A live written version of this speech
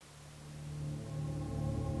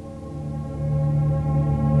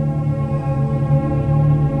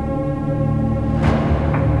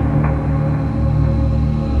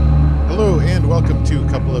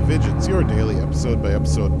Savage. It's your daily episode by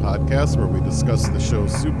episode podcast where we discuss the show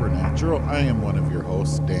Supernatural. I am one of your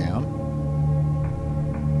hosts, Dan.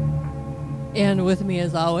 And with me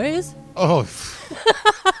as always, Oh,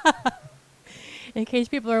 in case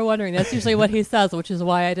people are wondering, that's usually what he says, which is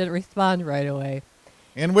why I didn't respond right away,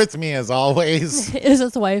 and with me as always, is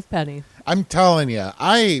his wife, Penny. I'm telling you,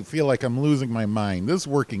 I feel like I'm losing my mind. This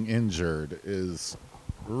working injured is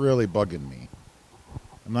really bugging me.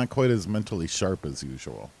 I'm not quite as mentally sharp as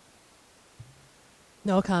usual.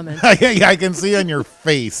 No comment. Yeah, I can see on your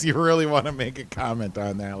face you really want to make a comment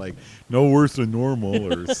on that, like no worse than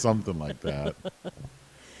normal or something like that.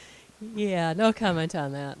 Yeah, no comment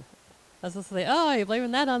on that. I was just like, oh, you're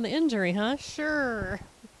blaming that on the injury, huh? Sure.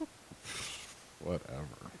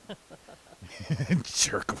 Whatever.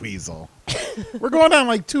 Jerk weasel. We're going on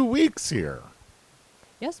like 2 weeks here.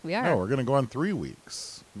 Yes, we are. No, we're going to go on 3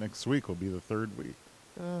 weeks. Next week will be the third week.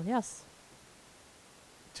 Yes.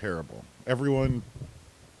 Terrible. Everyone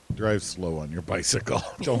drive slow on your bicycle.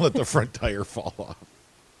 Don't let the front tire fall off.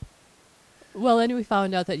 Well, then we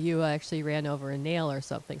found out that you actually ran over a nail or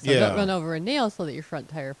something. So Yeah. don't run over a nail so that your front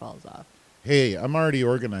tire falls off. Hey, I'm already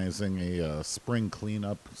organizing a spring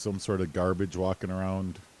cleanup, some sort of garbage walking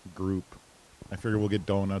around group. I figure we'll get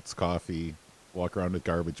donuts, coffee, walk around with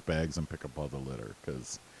garbage bags, and pick up all the litter.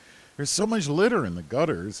 Because there's so much litter in the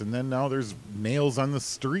gutters, and then now there's nails on the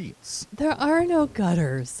streets. There are no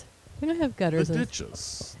gutters. We don't have gutters. The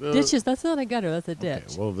ditches. Ditches. That's not a gutter. That's a ditch.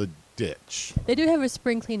 Okay, well, the ditch. They do have a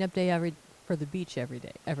spring cleanup day for the beach every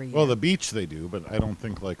year. Well, the beach they do, but I don't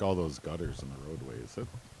think like all those gutters in the roadways.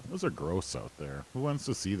 Those are gross out there. Who wants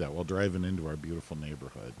to see that while driving into our beautiful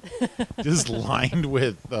neighborhood? Just lined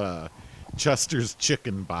with Chester's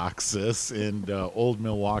chicken boxes and old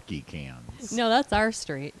Milwaukee cans. No, that's our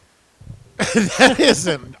street. That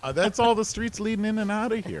isn't. That's all the streets leading in and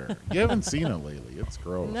out of here. You haven't seen it lately. It's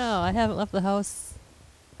gross. No, I haven't left the house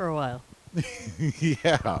for a while.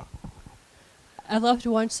 Yeah. I've left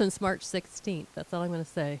once since March 16th. That's all I'm going to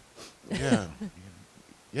say. Yeah.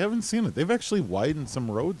 You haven't seen it. They've actually widened some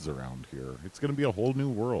roads around here. It's going to be a whole new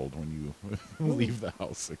world when you leave the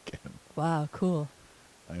house again. Wow, cool.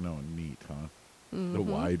 I know, neat, huh? Mm-hmm. The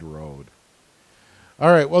wide road. All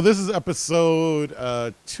right, well, this is episode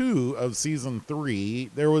 2 of season 3.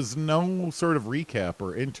 There was no sort of recap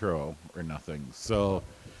or intro or nothing. So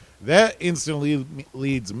that instantly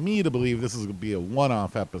leads me to believe this is going to be a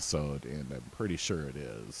one-off episode, and I'm pretty sure it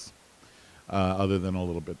is. Other than a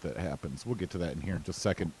little bit that happens. We'll get to that in here in just a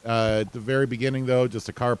second. At the very beginning, though, just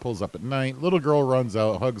a car pulls up at night. Little girl runs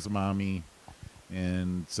out, hugs mommy,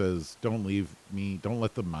 and says, "Don't leave me. Don't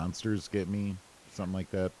let the monsters get me." Something like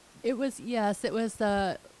that. It was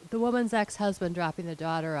the woman's ex-husband dropping the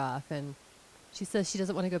daughter off, and she says she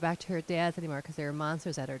doesn't want to go back to her dad's anymore because there are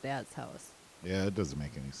monsters at her dad's house. Yeah, it doesn't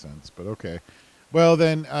make any sense, but okay. Well,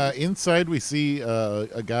 then inside we see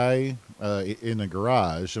a guy in a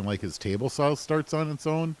garage, and like his table saw starts on its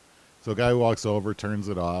own. So a guy walks over, turns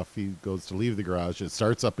it off. He goes to leave the garage. It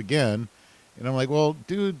starts up again. And I'm like, well,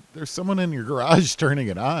 dude, there's someone in your garage turning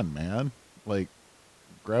it on, man. Like,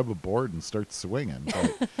 grab a board and start swinging.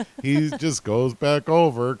 But he just goes back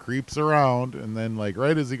over, creeps around, and then like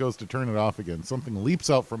right as he goes to turn it off again, something leaps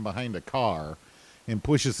out from behind a car and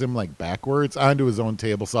pushes him like backwards onto his own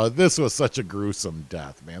table saw. This was such a gruesome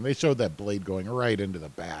death, man. They showed that blade going right into the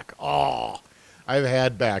back. Oh, I've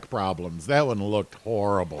had back problems. That one looked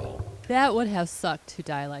horrible. That would have sucked to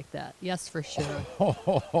die like that. Yes, for sure.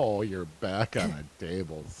 Oh, you're back on a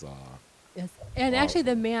table saw. Yes. And Wow. actually,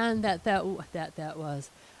 the man that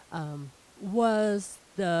was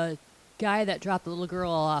the guy that dropped the little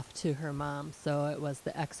girl off to her mom. So it was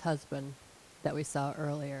the ex-husband that we saw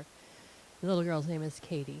earlier. The little girl's name is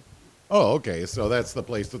Katie. Oh, okay. So that's the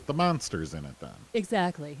place with the monsters in it then.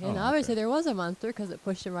 Exactly. And Oh, obviously okay. there was a monster because it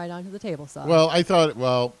pushed him right onto the table saw. Well, I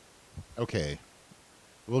thought, okay.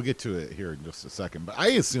 We'll get to it here in just a second. But I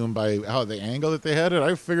assumed by how the angle that they had it,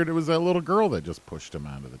 I figured it was that little girl that just pushed him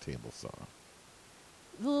onto the table saw.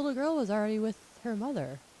 The little girl was already with her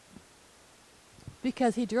mother.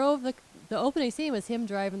 Because he drove the opening scene was him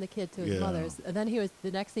driving the kid to his Yeah. mother's. And then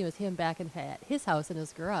the next scene was him back at his house in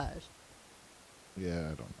his garage. Yeah,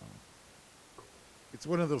 I don't know. It's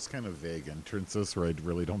one of those kind of vague entrances where I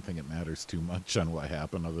really don't think it matters too much on what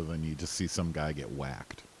happened other than you just see some guy get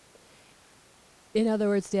whacked. In other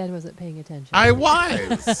words, Dan wasn't paying attention. I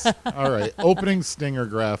was! All right, opening stinger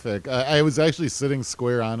graphic. I was actually sitting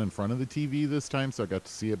square on in front of the TV this time, so I got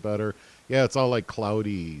to see it better. Yeah, it's all like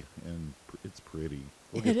cloudy, and it's pretty.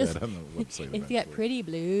 We'll get It is. that on the website It's eventually. got pretty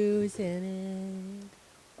blues in it.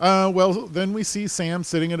 Well, then we see Sam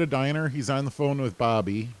sitting at a diner. He's on the phone with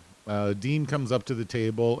Bobby, Dean comes up to the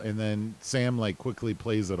table, and then Sam like quickly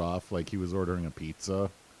plays it off like he was ordering a pizza.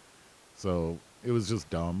 So it was just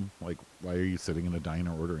dumb. Like, why are you sitting in a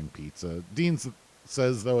diner ordering pizza? Dean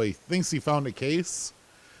says though he thinks he found a case,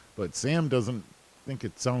 but Sam doesn't think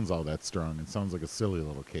it sounds all that strong. It sounds like a silly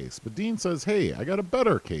little case. But Dean says, "Hey, I got a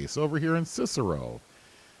better case over here in Cicero.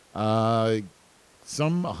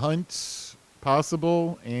 Some hunt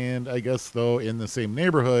possible, and I guess though in the same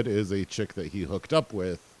neighborhood is a chick that he hooked up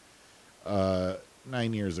with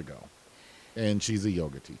 9 years ago, and she's a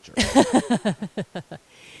yoga teacher."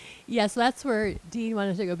 Yeah, so that's where Dean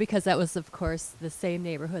wanted to go because that was, of course, the same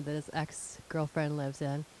neighborhood that his ex-girlfriend lives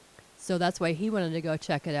in. So that's why he wanted to go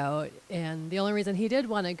check it out. And the only reason he did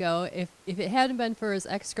want to go, if it hadn't been for his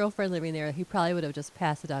ex-girlfriend living there, he probably would have just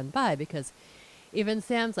passed it on by because even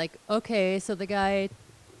Sam's like, okay, so the guy,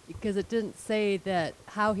 because it didn't say that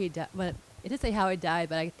how he died. Well, it did say how he died,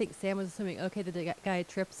 but I think Sam was assuming, okay, the guy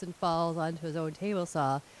trips and falls onto his own table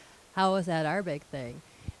saw. How was that our big thing?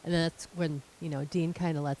 And then that's when, Dean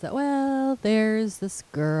kind of lets it, well, there's this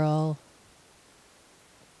girl.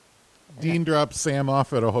 Dean drops Sam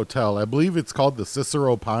off at a hotel. I believe it's called the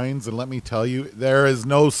Cicero Pines, and let me tell you, there is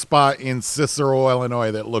no spot in Cicero,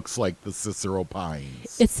 Illinois that looks like the Cicero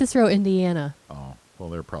Pines. It's Cicero, Indiana. Oh, well,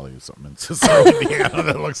 there probably is something in Cicero, Indiana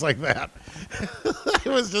that looks like that. I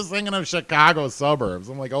was just thinking of Chicago suburbs.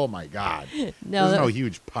 I'm like, oh my God. No, There's no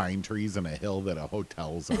huge pine trees in a hill that a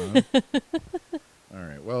hotel's on. All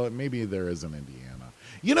right, well, maybe there is in Indiana.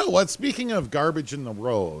 You know what? Speaking of garbage in the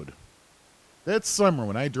road, that summer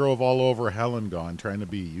when I drove all over Hell and Gone trying to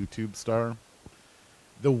be a YouTube star,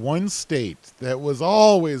 the one state that was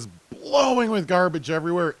always blowing with garbage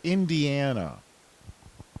everywhere, Indiana.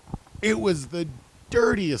 It was the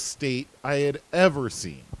dirtiest state I had ever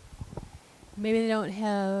seen. maybe they don't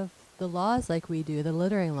have the laws like we do, the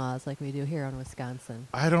littering laws like we do here in Wisconsin.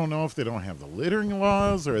 I don't know if they don't have the littering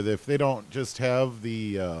laws, or if they don't just have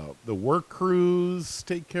the work crews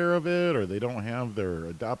take care of it, or they don't have their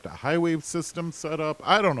adopt a highway system set up.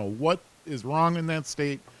 I don't know what is wrong in that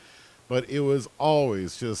state, but it was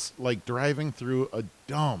always just like driving through a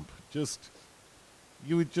dump.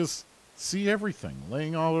 You would just see everything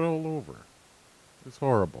laying all over. It's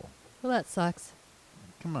horrible. Well, that sucks.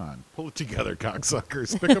 Come on, pull it together,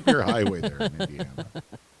 cocksuckers. Pick up your highway there in Indiana.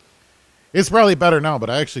 It's probably better now,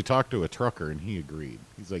 but I actually talked to a trucker, and he agreed.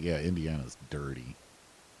 He's like, yeah, Indiana's dirty.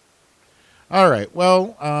 All right,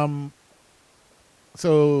 well,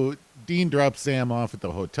 so Dean drops Sam off at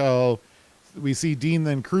the hotel. We see Dean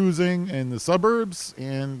then cruising in the suburbs,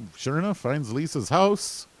 and sure enough, finds Lisa's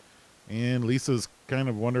house. And Lisa's kind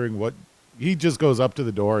of wondering what... He just goes up to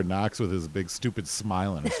the door and knocks with his big stupid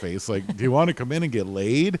smile on his face. Like, do you want to come in and get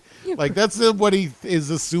laid? Like, that's what he is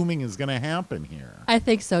assuming is going to happen here. I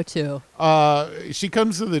think so, too. She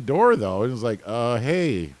comes to the door, though, and is like,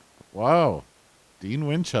 hey, wow, Dean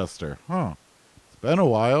Winchester. Huh. It's been a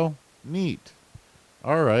while. Neat.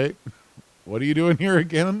 All right. What are you doing here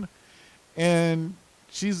again? And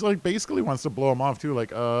she's like, basically wants to blow him off too.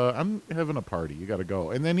 Like, I'm having a party. You got to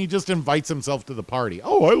go. And then he just invites himself to the party.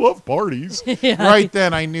 Oh, I love parties. Yeah. Right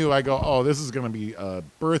then I knew. I go, oh, this is going to be a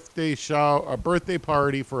birthday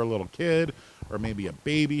party for a little kid, or maybe a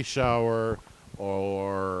baby shower,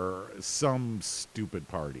 or some stupid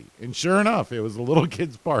party. And sure enough, it was a little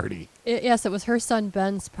kid's party. Yes, it was her son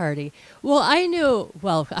Ben's party. Well, I knew,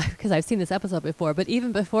 because I've seen this episode before, but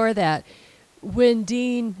even before that, when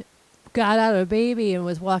Dean got out of baby and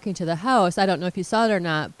was walking to the house, I don't know if you saw it or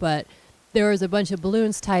not, but there was a bunch of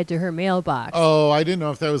balloons tied to her mailbox. Oh, I didn't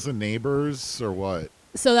know if that was the neighbors or what.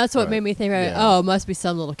 So that's what Right. made me think, Yeah. oh, it must be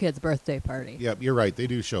some little kid's birthday party. Yep, you're right. They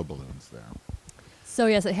do show balloons there. So,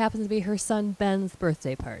 yes, it happens to be her son Ben's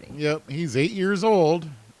birthday party. Yep, he's 8 years old.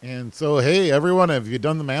 And so, hey, everyone, have you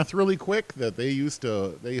done the math really quick that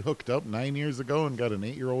they hooked up 9 years ago and got an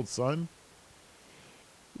 8-year-old son?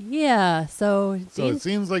 Yeah, so So Dean, it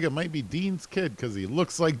seems like it might be Dean's kid because he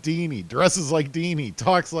looks like Dean, he dresses like Dean, he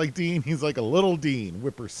talks like Dean. He's like a little Dean,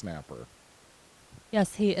 whippersnapper.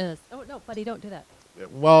 yes, he is. Oh, no, buddy, don't do that.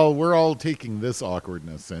 Well, we're all taking this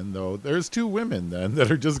awkwardness in, though. There's two women then that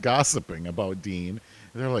are just gossiping about Dean.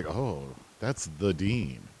 And they're like, oh, that's the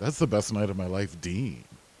Dean. That's the best night of my life, Dean.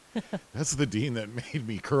 That's the Dean that made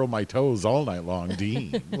me curl my toes all night long,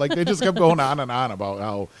 Dean. Like, they just kept going on and on about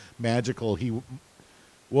how magical he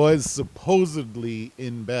was supposedly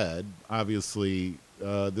in bed. Obviously,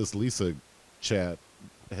 this Lisa chick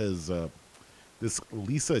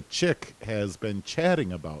has been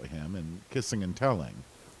chatting about him and kissing and telling.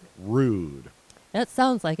 Rude. That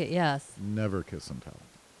sounds like it, yes. Never kiss and tell.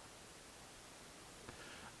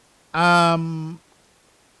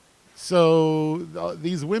 So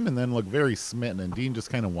these women then look very smitten, and Dean just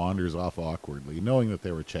kind of wanders off awkwardly, knowing that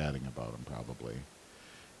they were chatting about him probably.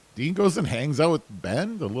 Dean goes and hangs out with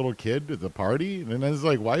Ben, the little kid, at the party, and is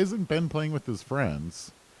like, why isn't Ben playing with his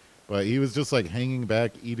friends? But he was just like hanging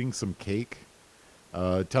back, eating some cake,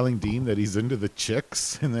 telling Dean that he's into the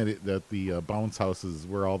chicks and that the bounce house is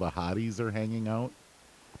where all the hotties are hanging out.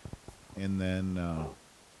 And then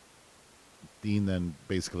Dean then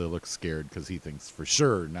basically looks scared because he thinks for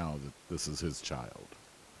sure now that this is his child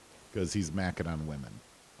because he's macking on women.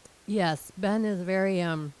 Yes, Ben is very.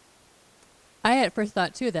 I at first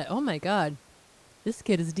thought too that, oh my God, this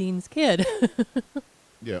kid is Dean's kid.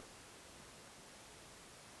 Yep.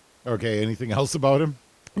 Okay, anything else about him?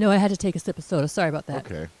 No, I had to take a sip of soda. Sorry about that.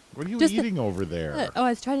 Okay. What are you Just eating over there? Oh, I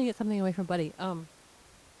was trying to get something away from Buddy.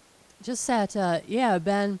 Just that, yeah,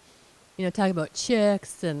 Ben, talking about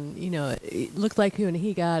chicks, and it looked like when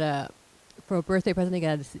he got for a birthday present, he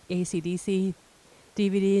got an AC/DC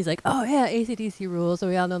DVD. He's like, oh yeah, AC/DC rules. So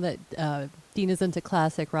we all know that Dean is into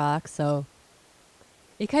classic rock, so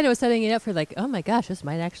he kind of was setting it up for like, oh my gosh, this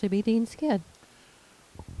might actually be Dean's kid.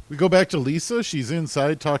 We go back to Lisa. She's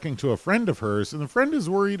inside talking to a friend of hers, and the friend is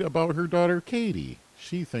worried about her daughter, Katie.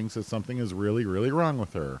 She thinks that something is really, really wrong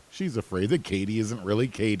with her. She's afraid that Katie isn't really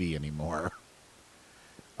Katie anymore.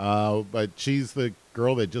 But she's the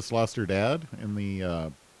girl that just lost her dad in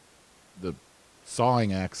the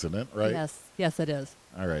sawing accident, right? Yes, it is.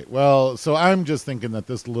 All right. Well, so I'm just thinking that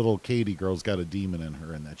this little Katie girl's got a demon in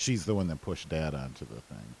her and that she's the one that pushed Dad onto the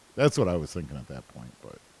thing. That's what I was thinking at that point,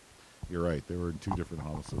 but you're right. They were in two different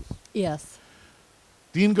houses. Yes.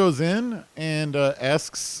 Dean goes in and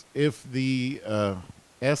asks if the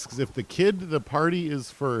kid the party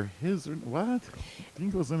is for his or what? Dean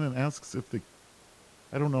goes in and asks if the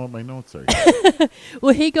I don't know what my notes are.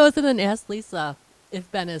 Well, he goes in and asks Lisa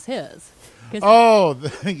if Ben is his. Oh,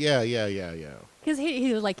 yeah. Because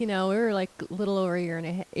he was like, we were like a little over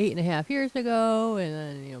 8.5 years ago, and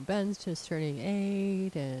then, Ben's just turning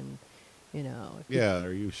 8, and, Yeah,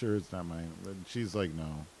 are you sure it's not mine? But she's like,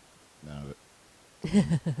 no.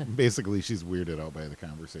 Basically, she's weirded out by the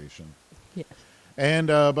conversation. Yeah. And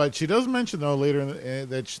but she does mention, though, later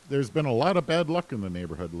that there's been a lot of bad luck in the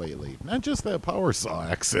neighborhood lately. Not just that power saw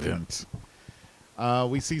accident.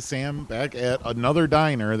 We see Sam back at another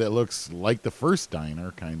diner that looks like the first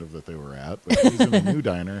diner, kind of, that they were at. But he's in a new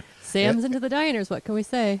diner. Sam's into the diners. What can we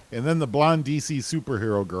say? And then the blonde DC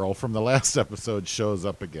superhero girl from the last episode shows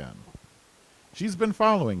up again. She's been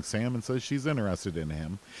following Sam and says she's interested in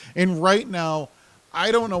him. And right now,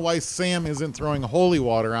 I don't know why Sam isn't throwing holy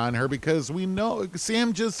water on her, because we know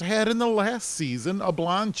Sam just had in the last season a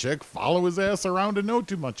blonde chick follow his ass around and know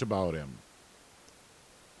too much about him.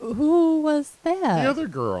 Who was that? The other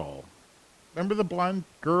girl. Remember the blonde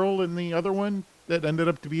girl in the other one that ended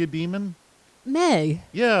up to be a demon? Meg.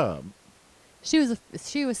 Yeah. She was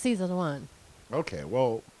season 1. Okay,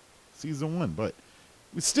 well, season 1, but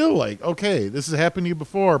it's still like, okay, this has happened to you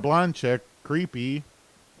before. Blonde chick, creepy.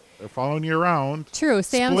 They're following you around. True.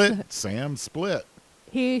 Sam split.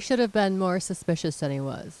 He should have been more suspicious than he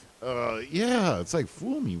was. Yeah, it's like,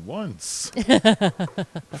 fool me once.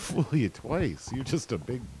 Fool you twice. You're just a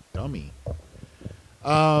big dummy.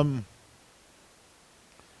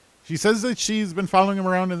 She says that she's been following him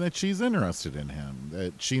around and that she's interested in him.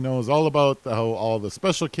 That she knows all about how all the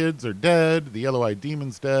special kids are dead, the yellow-eyed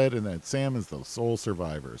demon's dead, and that Sam is the sole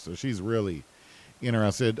survivor. So she's really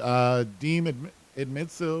interested. Dean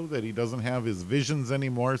admits, though, that he doesn't have his visions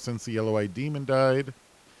anymore since the yellow-eyed demon died.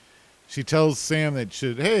 She tells Sam that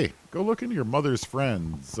hey, go look into your mother's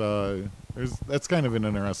friends. That's kind of an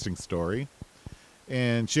interesting story.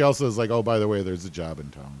 And she also is like, oh, by the way, there's a job in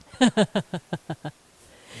town.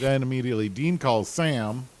 Then immediately Dean calls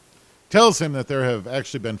Sam, tells him that there have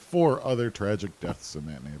actually been 4 other tragic deaths in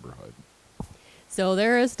that neighborhood. So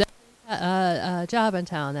there is a job in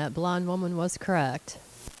town. That blonde woman was correct.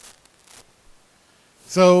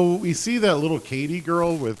 So we see that little Katie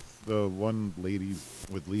girl with the one lady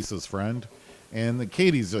with Lisa's friend, and the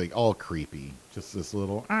Katie's like all creepy. Just this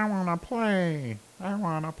little, I want to play.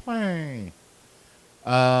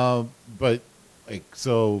 But like,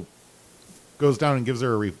 so goes down and gives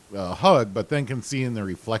her a hug, but then can see in the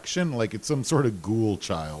reflection like it's some sort of ghoul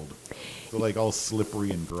child. So like all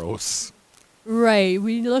slippery and gross. Right.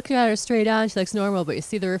 We look at her straight on. She looks normal, but you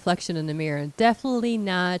see the reflection in the mirror. Definitely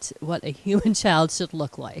not what a human child should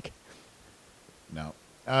look like. No.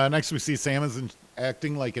 Next we see Sam is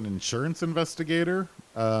acting like an insurance investigator,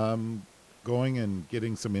 going and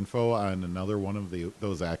getting some info on another one of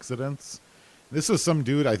those accidents. This was some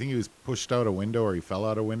dude, I think he was pushed out a window or he fell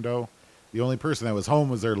out a window. The only person that was home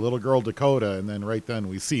was their little girl Dakota, and then right then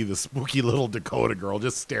we see the spooky little Dakota girl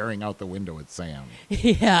just staring out the window at Sam.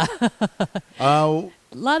 Yeah. Uh,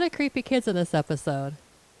 A lot of creepy kids in this episode.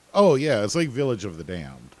 oh yeah, it's like Village of the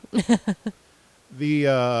Damned.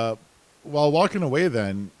 The while walking away,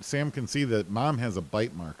 then Sam can see that Mom has a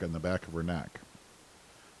bite mark on the back of her neck.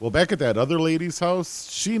 Well, back at that other lady's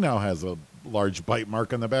house, she now has a large bite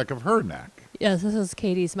mark on the back of her neck. Yes, this is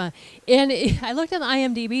Katie's mom. And I looked on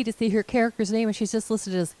IMDb to see her character's name, and she's just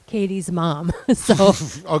listed as Katie's mom. So,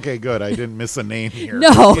 Okay, good. I didn't miss a name here.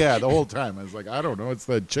 No. Yeah, the whole time I was like, I don't know. It's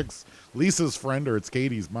the chick's Lisa's friend or it's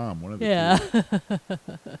Katie's mom. One of the yeah. two.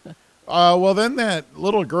 Well, then that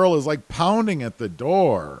little girl is like pounding at the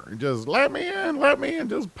door. Just let me in,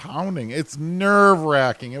 just pounding. It's nerve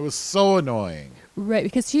wracking. It was so annoying. Right,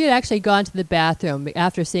 because she had actually gone to the bathroom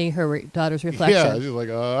after seeing her daughter's reflection. Yeah, she's like,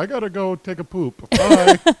 I gotta go take a poop.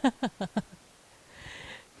 Bye.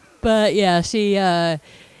 But yeah,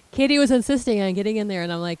 Katie was insisting on getting in there,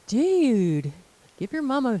 and I'm like, dude, give your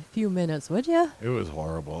mom a few minutes, would you? It was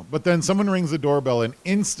horrible. But then someone rings the doorbell, and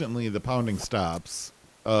instantly the pounding stops.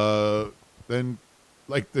 Then,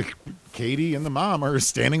 like, Katie and the mom are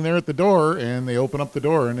standing there at the door, and they open up the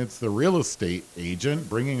door, and it's the real estate agent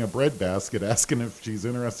bringing a bread basket, asking if she's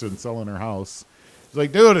interested in selling her house. She's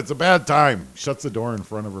like, dude, it's a bad time. Shuts the door in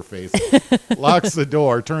front of her face, locks the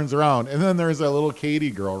door, turns around, and then there's that little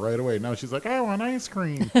Katie girl right away. Now she's like, I want ice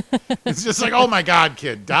cream. It's just like, oh my God,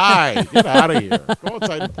 kid, die. Get out of here. Go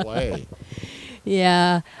outside and play.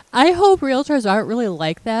 Yeah. I hope realtors aren't really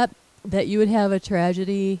like that you would have a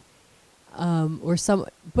tragedy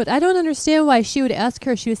but I don't understand why she would ask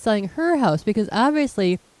her if she was selling her house, because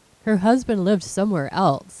obviously her husband lived somewhere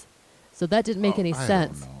else. So that didn't make any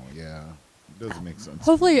sense. I don't know. Yeah. It doesn't make sense.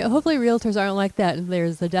 Hopefully realtors aren't like that, and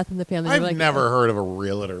there's a death in the family. I've They're like, never heard of a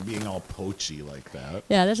realtor being all poachy like that.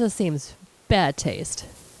 Yeah, that just seems bad taste.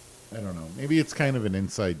 I don't know. Maybe it's kind of an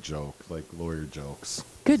inside joke, like lawyer jokes.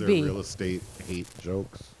 Could Is there be. real estate hate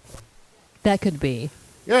jokes? That could be.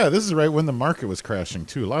 Yeah, this is right when the market was crashing,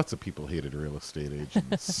 too. Lots of people hated real estate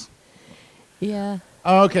agents. Yeah.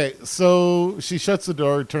 Okay, so she shuts the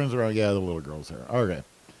door, turns around. Yeah, the little girl's there. Okay.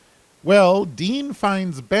 Well, Dean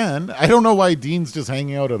finds Ben. I don't know why Dean's just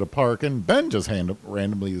hanging out at a park, and Ben just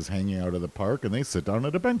randomly is hanging out at the park, and they sit down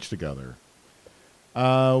at a bench together.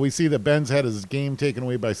 We see that Ben's had his game taken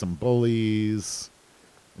away by some bullies.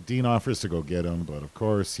 Dean offers to go get him, but of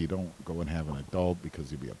course he don't go and have an adult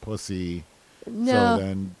because he'd be a pussy. No. So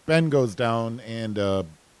then Ben goes down and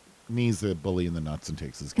knees the bully in the nuts and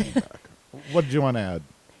takes his game back. What did you want to add?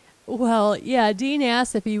 Well, yeah, Dean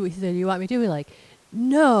asked he said, you want me to? We're like,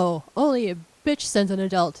 no, only a bitch sends an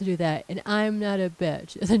adult to do that, and I'm not a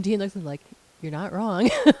bitch. And then Dean looks at him like, you're not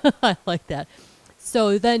wrong. I like that.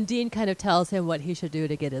 So then Dean kind of tells him what he should do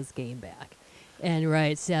to get his game back. And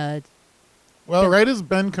writes, Well, right as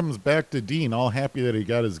Ben comes back to Dean, all happy that he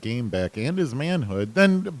got his game back and his manhood,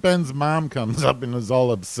 then Ben's mom comes up and is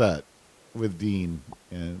all upset with Dean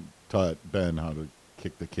and taught Ben how to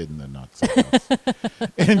kick the kid in the nuts, I guess,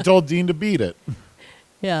 and told Dean to beat it.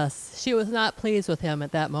 yes, she was not pleased with him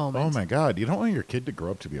at that moment. Oh, my God. You don't want your kid to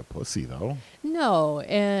grow up to be a pussy, though. No,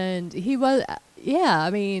 and he was, yeah, I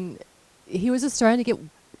mean, he was just trying to get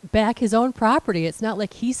back his own property. It's not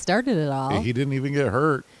like he started it all. He didn't even get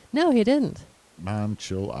hurt. No, he didn't. Mom,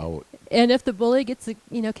 chill out. And if the bully gets a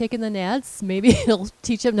kick in the nads, maybe he'll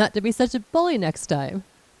teach him not to be such a bully next time.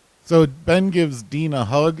 So Ben gives Dean a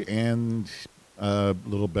hug, and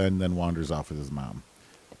little Ben then wanders off with his mom.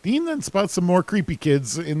 Dean then spots some more creepy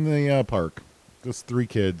kids in the park. Just 3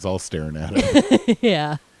 kids all staring at him.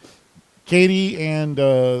 Yeah. Katie and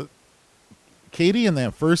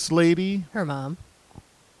that first lady. Her mom.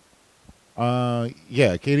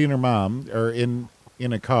 Yeah, Katie and her mom are in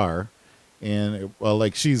a car. And, well,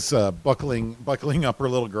 like, she's buckling up her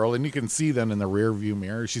little girl. And you can see then in the rear view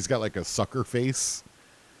mirror, she's got, like, a sucker face.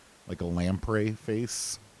 Like a lamprey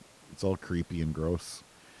face. It's all creepy and gross.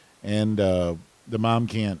 And the mom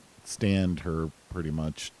can't stand her, pretty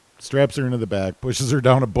much. Straps her into the back, pushes her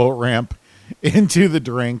down a boat ramp into the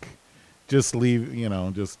drink. Just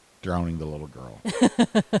drowning the little girl.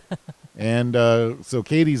 And so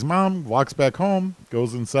Katie's mom walks back home,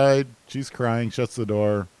 goes inside. She's crying, shuts the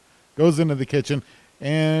door. Goes into the kitchen,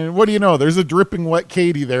 and what do you know? There's a dripping wet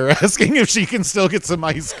Katie there asking if she can still get some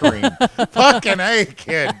ice cream. Fucking A,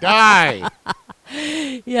 kid, die.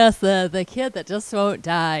 Yes, the kid that just won't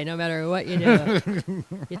die no matter what you do.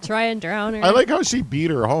 You try and drown her. I like how she beat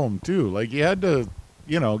her home, too. Like, you had to,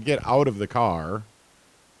 get out of the car,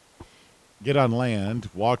 get on land,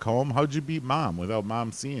 walk home. How'd you beat Mom without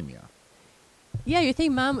Mom seeing you? Yeah, you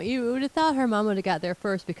would have thought her mom would have got there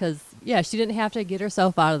first because Yeah, she didn't have to get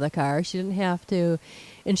herself out of the car. She didn't have to,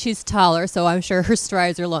 and she's taller, so I'm sure her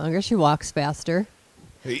strides are longer. She walks faster.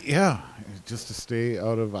 Yeah, just to stay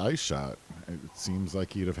out of eye shot. It seems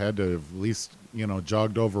like you'd have had to have at least,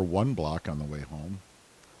 jogged over one block on the way home.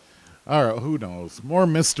 All right, who knows? More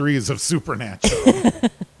mysteries of Supernatural.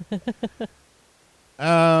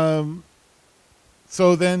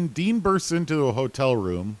 So then Dean bursts into a hotel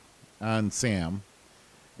room on Sam,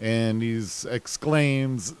 and he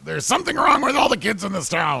exclaims, "There's something wrong with all the kids in this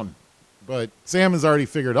town." But Sam has already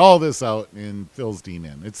figured all this out and fills Dean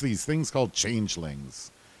in. It's these things called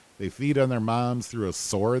changelings. They feed on their moms through a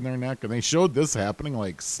sore in their neck, and they showed this happening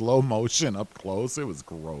like slow motion up close. It was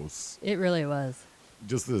gross. It really was.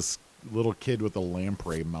 Just this little kid with a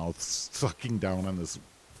lamprey mouth sucking down on this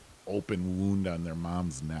open wound on their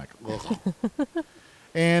mom's neck. Ugh.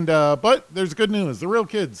 And but there's good news. The real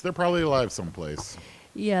kids, they're probably alive someplace.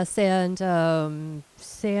 Yes, and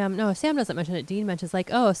Sam doesn't mention it. Dean mentions, like,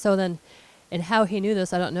 oh, so then, and how he knew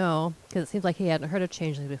this, I don't know, because it seems like he hadn't heard of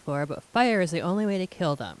changelings before, but fire is the only way to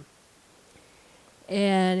kill them.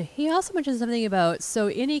 And he also mentions something about, so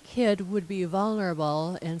any kid would be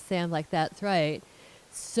vulnerable, and Sam's like, that's right.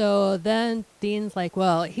 So then Dean's like,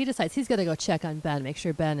 well, he decides he's going to go check on Ben, make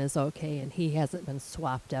sure Ben is okay, and he hasn't been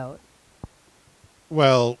swapped out.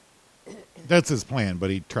 Well, that's his plan, but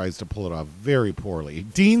he tries to pull it off very poorly.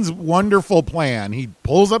 Dean's wonderful plan. He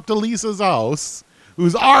pulls up to Lisa's house,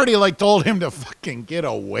 who's already told him to fucking get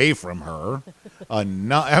away from her.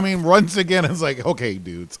 Enough. I mean, once again, it's like, okay,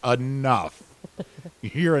 dudes, enough.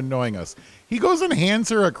 You're annoying us. He goes and hands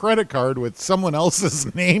her a credit card with someone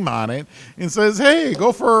else's name on it and says, hey,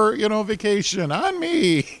 go for, vacation on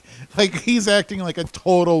me. He's acting like a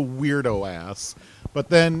total weirdo ass. But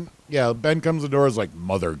then, yeah, Ben comes to the door, is like,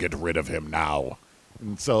 mother, get rid of him now.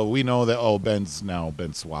 And so we know that, Ben's now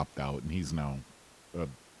been swapped out, and he's now a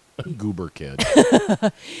goober kid.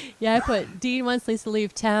 Yeah, I put Dean wants Lisa to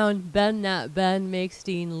leave town. Ben, not Ben, makes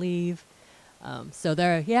Dean leave. So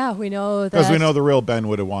there, yeah, we know that. Because we know the real Ben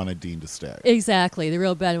would have wanted Dean to stay. Exactly. The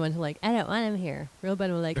real Ben went like, I don't want him here. Real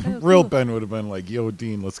Ben was like, oh, Real cool. Ben would have been like, yo,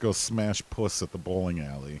 Dean, let's go smash puss at the bowling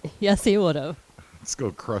alley. Yes, he would have. Let's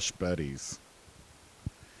go crush Betty's.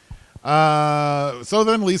 So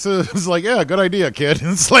then Lisa is like, yeah, good idea, kid,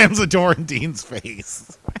 and slams the door in Dean's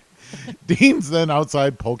face. Dean's then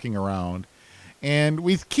outside poking around, and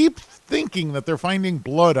we keep thinking that they're finding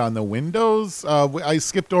blood on the windows. I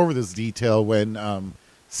skipped over this detail when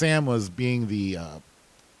Sam was being the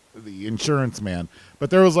insurance man, but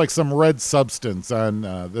there was some red substance on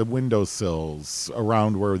the windowsills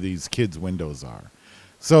around where these kids' windows are.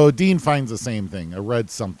 So Dean finds the same thing, a red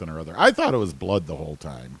something or other. I thought it was blood the whole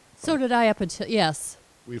time. So did I up until, yes.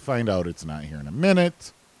 We find out it's not here in a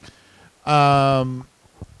minute.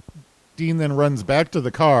 Dean then runs back to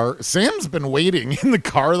the car. Sam's been waiting in the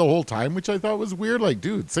car the whole time, which I thought was weird.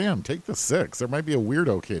 Dude, Sam, take the 6. There might be a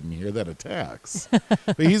weirdo kid in here that attacks.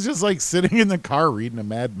 But he's just sitting in the car reading a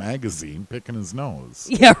Mad magazine, picking his nose.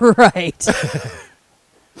 Yeah, right.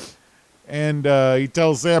 And he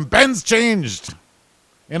tells Sam, Ben's changed,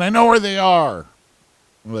 and I know where they are.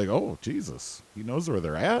 I'm like, oh, Jesus. He knows where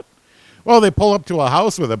they're at? Well, they pull up to a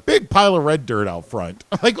house with a big pile of red dirt out front.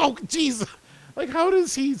 I'm like, oh, Jesus. How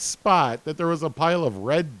does he spot that there was a pile of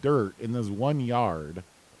red dirt in this one yard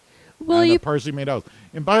on a partially made house?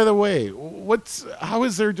 And by the way, how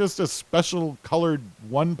is there just a special colored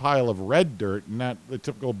one pile of red dirt and not the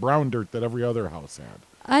typical brown dirt that every other house had?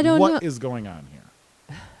 I don't know. What is going on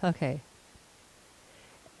here? Okay.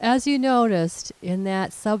 As you noticed, in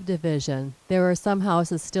that subdivision, there were some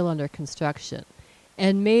houses still under construction.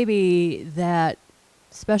 And maybe that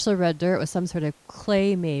special red dirt was some sort of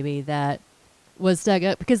clay maybe that was dug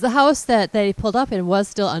up. Because the house that they pulled up in was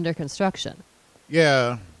still under construction.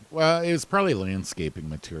 Yeah. Well, it was probably landscaping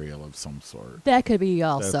material of some sort. That could be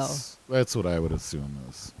also. That's what I would assume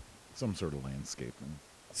is some sort of landscaping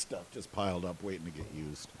stuff just piled up waiting to get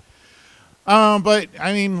used. But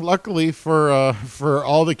I mean, luckily for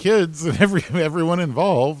all the kids and everyone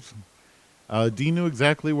involved, Dean knew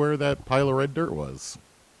exactly where that pile of red dirt was.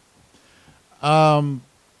 Okay,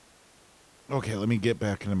 let me get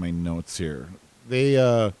back into my notes here. They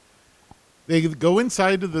go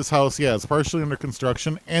inside to this house. Yeah, it's partially under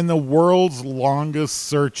construction, and the world's longest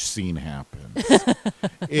search scene happens.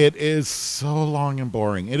 It is so long and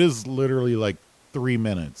boring. It is literally 3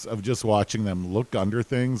 minutes of just watching them look under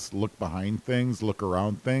things, look behind things, look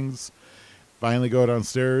around things. Finally go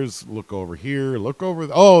downstairs, look over here, look over.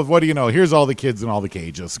 Oh, what do you know? Here's all the kids in all the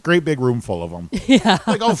cages. Great big room full of them. Yeah.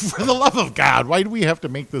 Oh, for the love of God, why do we have to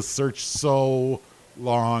make this search so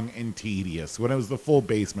long and tedious when it was the full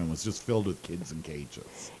basement was just filled with kids in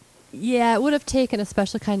cages? Yeah, it would have taken a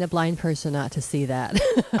special kind of blind person not to see that.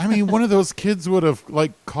 I mean, one of those kids would have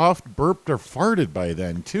like coughed, burped, or farted by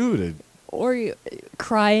then too. Or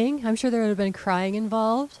crying. I'm sure there would have been crying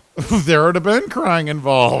involved. There would have been crying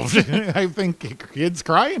involved. I think kids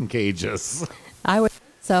cry in cages. I would.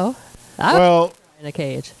 So, I would Well, cry in a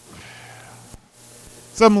cage.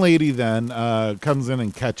 some lady then comes in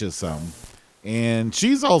and catches some, and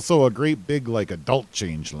she's also a great big like adult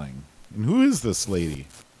changeling. And who is this lady?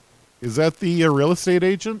 Is that the real estate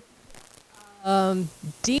agent?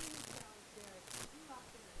 Dean.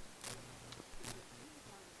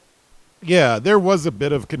 Yeah, there was a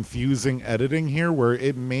bit of confusing editing here where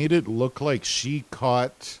it made it look like she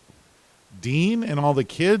caught Dean and all the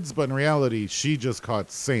kids, but in reality, she just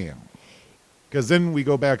caught Sam. Because then we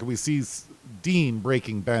go back and we see Dean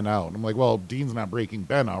breaking Ben out. I'm like, well, Dean's not breaking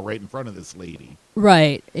Ben out right in front of this lady.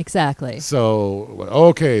 Right, exactly. So,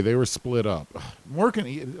 okay, they were split up.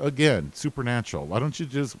 Morgan, again, supernatural. Why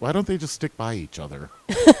don't they just stick by each other?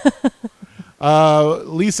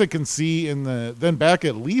 Lisa can see then back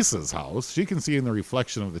at Lisa's house, she can see in the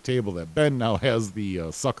reflection of the table that Ben now has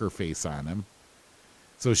the sucker face on him.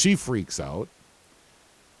 So she freaks out.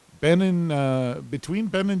 Between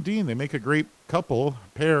Ben and Dean, they make a great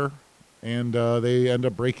pair, and they end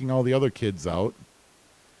up breaking all the other kids out.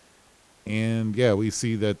 And yeah, we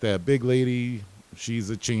see that big lady,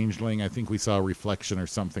 she's a changeling. I think we saw a reflection or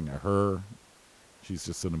something of her. She's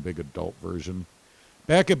just in a big adult version.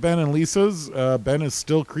 Back at Ben and Lisa's, Ben is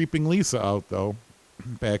still creeping Lisa out, though,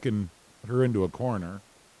 backing her into a corner.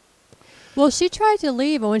 Well, she tried to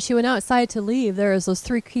leave, and when she went outside to leave, there was those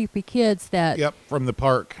 3 creepy kids that Yep, from the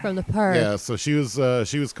park. from the park. Yeah, so she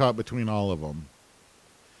was caught between all of them.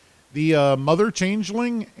 The mother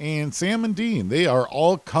changeling and Sam and Dean, they are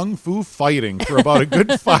all kung fu fighting for about a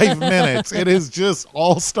good 5 minutes. It is just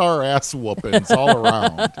all-star ass whoopings all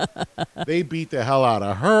around. They beat the hell out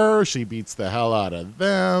of her. She beats the hell out of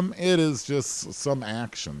them. It is just some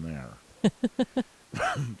action there.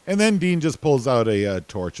 And then Dean just pulls out a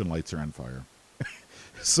torch and lights her on fire.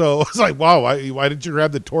 So it's like, wow, why did you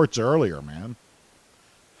grab the torch earlier, man?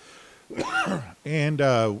 And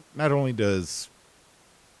not only does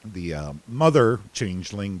the mother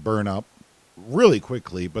changeling burn up really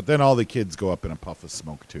quickly, but then all the kids go up in a puff of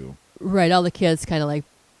smoke too. Right, all the kids kind of like,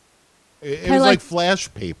 It was like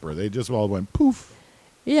flash paper. They just all went poof.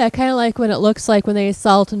 yeah, kind of like when it looks like when they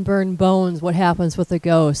salt and burn bones, what happens with the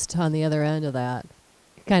ghost on the other end of that.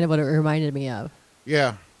 Kind of what it reminded me of.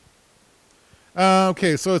 Yeah.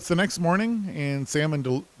 Okay, so it's the next morning, and Sam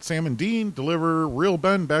and Dean deliver real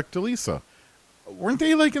Ben back to Lisa. Weren't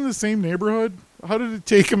they like in the same neighborhood? How did it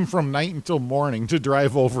take them from night until morning to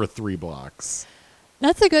drive over 3 blocks?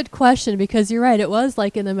 That's a good question because you're right. It was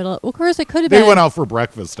like in the middle. Well, of course, it could have They been. went out for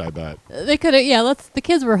breakfast, I bet. They could have. Yeah, the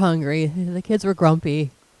kids were hungry. The kids were grumpy.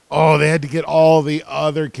 Oh, they had to get all the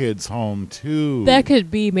other kids home too. That could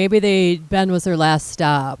be. Maybe Ben was their last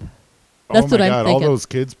stop. Oh That's my what I'm God! thinking. All those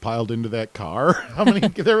kids piled into that car. How many?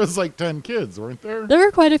 There was like 10 kids, weren't there? There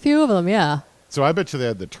were quite a few of them. Yeah. So I bet you they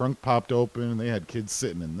had the trunk popped open. They had kids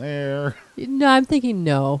sitting in there. No, I'm thinking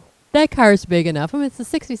no. That car's big enough. I mean, it's a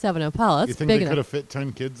 '67 Impala. You It's think big they could enough. have fit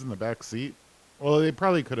 10 kids in the back seat? Well, they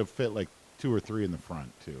probably could have fit like 2 or 3 in the front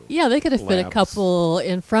too. Yeah, they could have fit a Laps. couple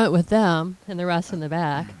in front with them and the rest in the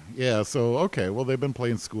back. Yeah, so, okay, well, they've been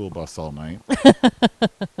playing school bus all night.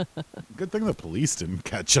 Good thing the police didn't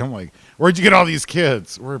catch them. Like, where'd you get all these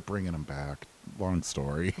kids? We're bringing them back. Long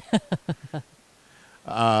story.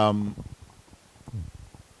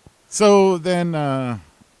 So then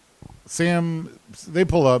Sam, they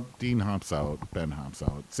pull up. Dean hops out. Ben hops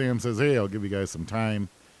out. Sam says, hey, I'll give you guys some time.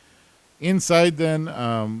 Inside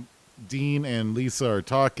then, Dean and Lisa are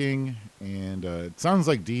talking, and it sounds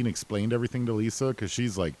like Dean explained everything to Lisa because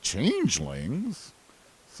she's like, changelings?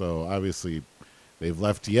 So obviously they've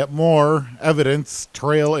left yet more evidence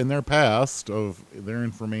trail in their past of their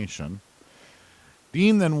information.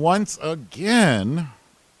 Dean then once again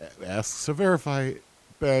asks to verify,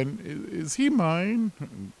 Ben, is he mine?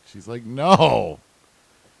 And she's like, no,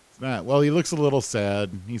 it's not. Well, he looks a little sad.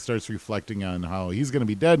 He starts reflecting on how he's going to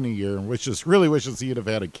be dead in a year and really wishes he'd have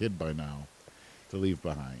had a kid by now to leave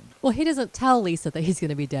behind. Well, he doesn't tell Lisa that he's going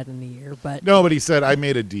to be dead in a year, but No, but he said, I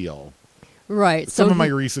made a deal. right. Some so of my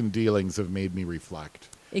he- recent dealings have made me reflect.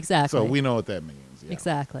 exactly. So we know what that means. Yeah.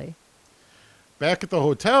 Exactly. Back at the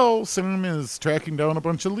hotel, Sam is tracking down a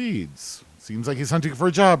bunch of leads. Seems like he's hunting for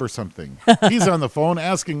a job or something. He's on the phone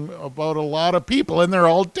asking about a lot of people, and they're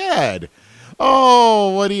all dead.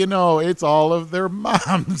 Oh, what do you know? It's all of their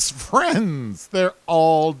mom's friends. They're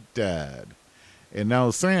all dead. And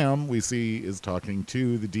now Sam, we see, is talking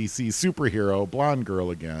to the DC superhero blonde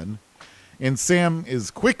girl again. And Sam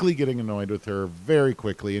is quickly getting annoyed with her, very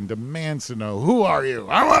quickly, and demands to know, who are you?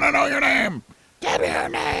 I want to know your name. Give me your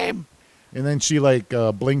name. And then she,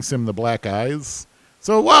 blinks him the black eyes.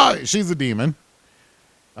 So, why? She's a demon.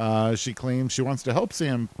 She claims she wants to help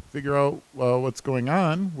Sam figure out what's going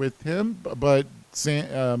on with him. But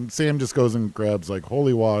Sam just goes and grabs,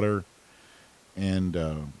 holy water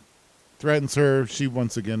and threatens her. She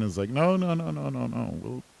once again is like, no.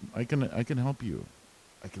 Well, I can help you.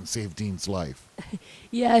 I can save Dean's life.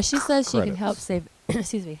 Yeah, she says she can help save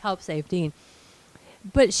help save Dean.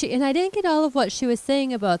 But I didn't get all of what she was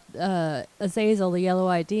saying about Azazel, the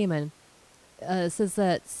yellow-eyed demon. It says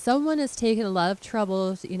that someone has taken a lot of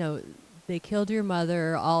trouble. They killed your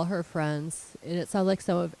mother, all her friends, and it sounds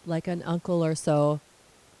like an uncle or so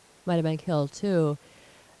might have been killed too.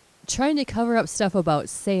 Trying to cover up stuff about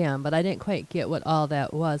Sam, but I didn't quite get what all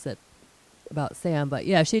that was about Sam. But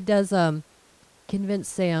yeah, she does convince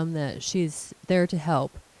Sam that she's there to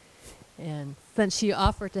help. And since she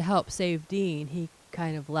offered to help save Dean, he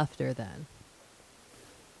kind of left her then.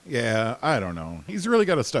 Yeah, I don't know. He's really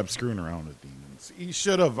got to stop screwing around with demons. He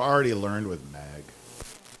should have already learned with Meg.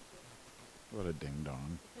 What a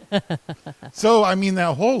ding-dong. So,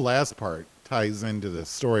 that whole last part ties into this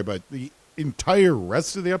story, but the entire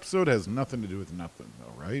rest of the episode has nothing to do with nothing,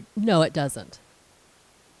 though, right? No, it doesn't.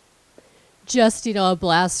 Just, a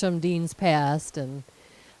blast from Dean's past, and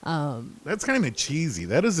that's kind of cheesy.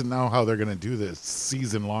 That isn't now how they're going to do this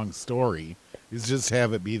season-long story, is just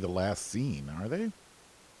have it be the last scene, are they?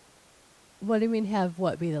 What do you mean have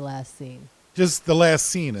what be the last scene? Just the last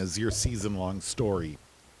scene as your season-long story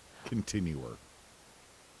continuer.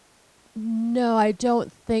 No, I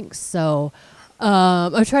don't think so.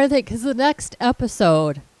 I'm trying to think, because the next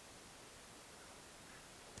episode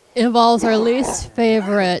involves our least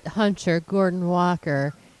favorite hunter, Gordon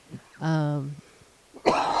Walker.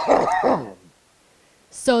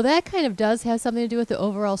 So that kind of does have something to do with the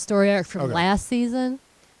overall story arc from last season.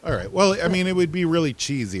 All right. Well, it would be really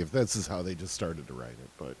cheesy if this is how they just started to write it,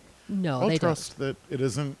 but no, I'll trust that it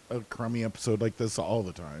isn't a crummy episode like this all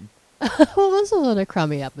the time. Well, this wasn't a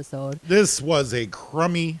crummy episode. This was a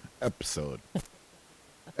crummy episode.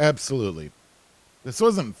 Absolutely. This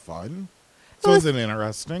wasn't fun. This wasn't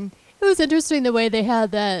interesting. It was interesting the way they had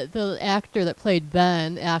the actor that played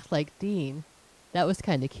Ben act like Dean. That was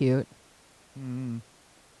kind of cute. But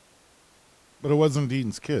it wasn't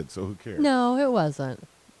Dean's kid, so who cares? No, it wasn't.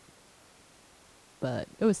 But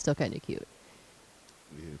it was still kind of cute.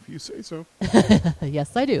 If you say so.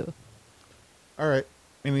 Yes, I do. All right.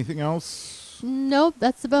 Anything else? Nope,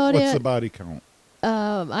 that's about it. What's the body count?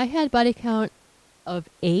 I had body count of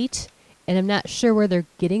 8, and I'm not sure where they're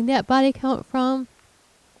getting that body count from.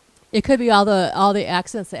 It could be all the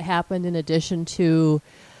accidents that happened in addition to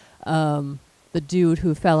the dude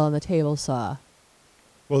who fell on the table saw.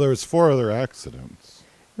 Well, there was 4 other accidents.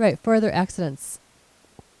 Right, 4 other accidents.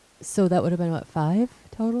 So that would have been, 5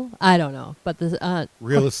 total? I don't know. But the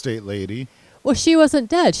real estate lady. Well, she wasn't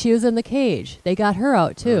dead. She was in the cage. They got her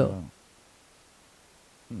out, too.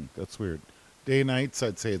 That's weird. Day nights,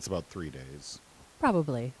 I'd say it's about 3 days.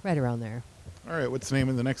 Probably. Right around there. All right. What's the name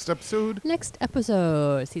of the next episode? Next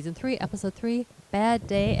episode. Season 3, Episode 3, Bad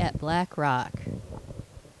Day at Black Rock.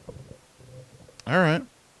 All right.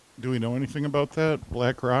 Do we know anything about that?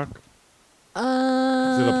 Black Rock?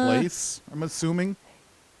 Is it a place, I'm assuming?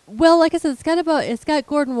 Well, like I said, it's got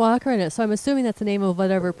Gordon Walker in it, so I'm assuming that's the name of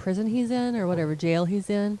whatever prison he's in or whatever jail he's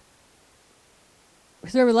in.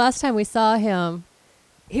 Because remember, last time we saw him,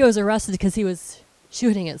 he was arrested because he was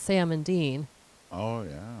shooting at Sam and Dean. Oh,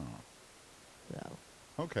 yeah. So.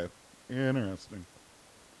 Okay. Interesting.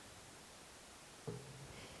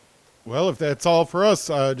 Well, if that's all for us,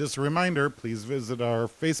 just a reminder, please visit our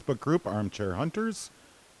Facebook group, Armchair Hunters,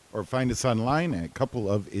 or find us online at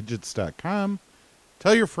coupleofidiots.com.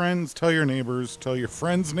 Tell your friends, tell your neighbors, tell your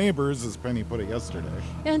friends' neighbors, as Penny put it yesterday.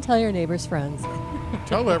 And tell your neighbors' friends.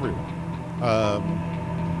 Tell everyone.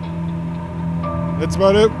 That's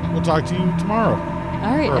about it. We'll talk to you tomorrow.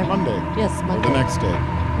 All right. Or Monday. Yes, Monday. Or the next day.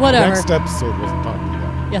 Whatever. Next episode, we'll talk to you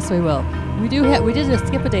then. Yes, we will. We did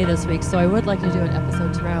skip a day this week, so I would like to do an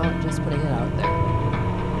episode tomorrow, just putting it out there.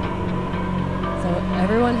 So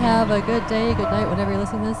everyone have a good day, good night, whenever you're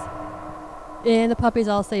listening to this. And the puppies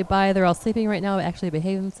all say bye. They're all sleeping right now, actually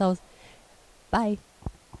behave themselves. Bye.